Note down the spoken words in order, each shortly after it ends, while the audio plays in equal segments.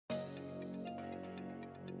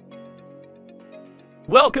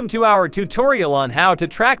Welcome to our tutorial on how to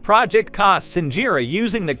track project costs in Jira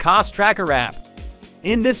using the Cost Tracker app.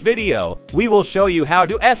 In this video, we will show you how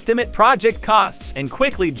to estimate project costs and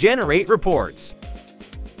quickly generate reports.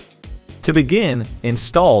 To begin,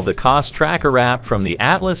 install the Cost Tracker app from the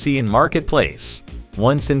Atlassian Marketplace.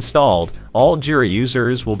 Once installed, all Jira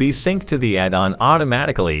users will be synced to the add-on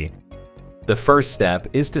automatically. The first step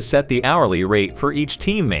is to set the hourly rate for each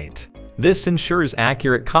teammate. This ensures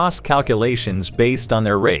accurate cost calculations based on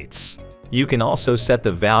their rates. You can also set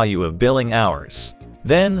the value of billing hours.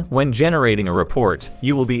 Then, when generating a report,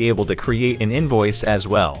 you will be able to create an invoice as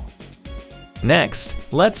well. Next,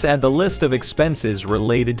 let's add the list of expenses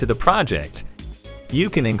related to the project. You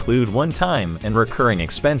can include one-time and recurring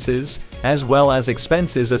expenses, as well as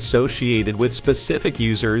expenses associated with specific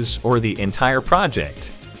users or the entire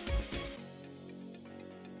project.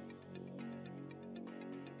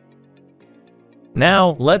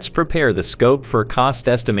 Now, let's prepare the scope for cost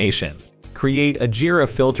estimation. Create a Jira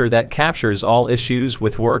filter that captures all issues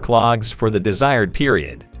with work logs for the desired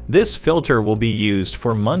period. This filter will be used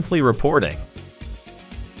for monthly reporting.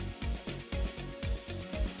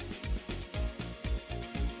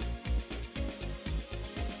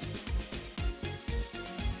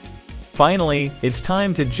 Finally, it's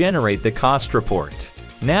time to generate the cost report.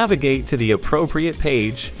 Navigate to the appropriate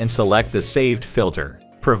page and select the saved filter.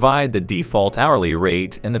 Provide the default hourly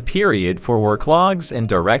rate and the period for work logs and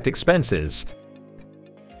direct expenses.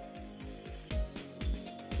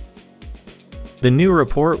 The new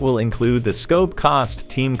report will include the scope cost,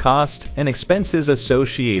 team cost, and expenses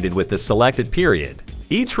associated with the selected period.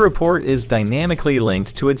 Each report is dynamically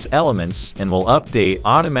linked to its elements and will update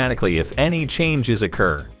automatically if any changes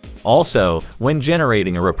occur. Also, when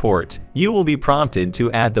generating a report, you will be prompted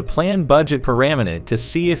to add the planned budget parameter to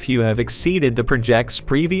see if you have exceeded the project's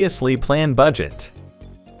previously planned budget.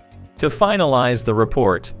 To finalize the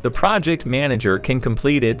report, the project manager can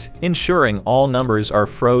complete it, ensuring all numbers are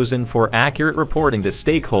frozen for accurate reporting to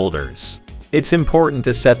stakeholders. It's important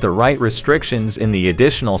to set the right restrictions in the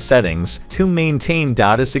additional settings to maintain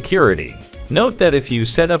data security. Note that if you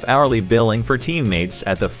set up hourly billing for teammates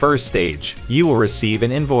at the first stage, you will receive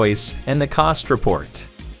an invoice and the cost report.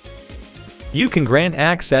 You can grant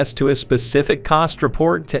access to a specific cost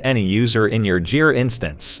report to any user in your Jira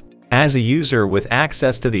instance. As a user with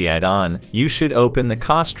access to the add-on, you should open the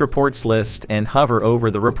cost reports list and hover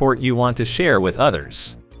over the report you want to share with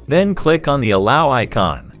others. Then click on the Allow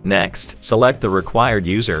icon. Next, select the required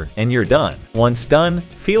user and you're done. Once done,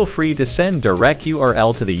 feel free to send direct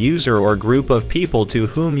URL to the user or group of people to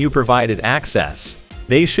whom you provided access.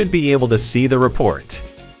 They should be able to see the report.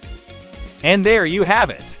 And there you have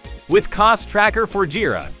it. With Cost Tracker for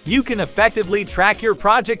Jira, you can effectively track your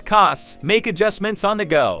project costs, make adjustments on the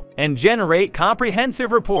go, and generate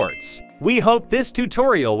comprehensive reports. We hope this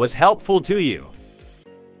tutorial was helpful to you.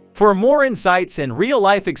 For more insights and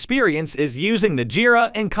real-life experiences using the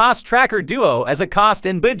Jira and Cost Tracker duo as a cost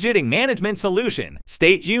and budgeting management solution,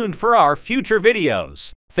 stay tuned for our future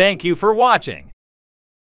videos. Thank you for watching.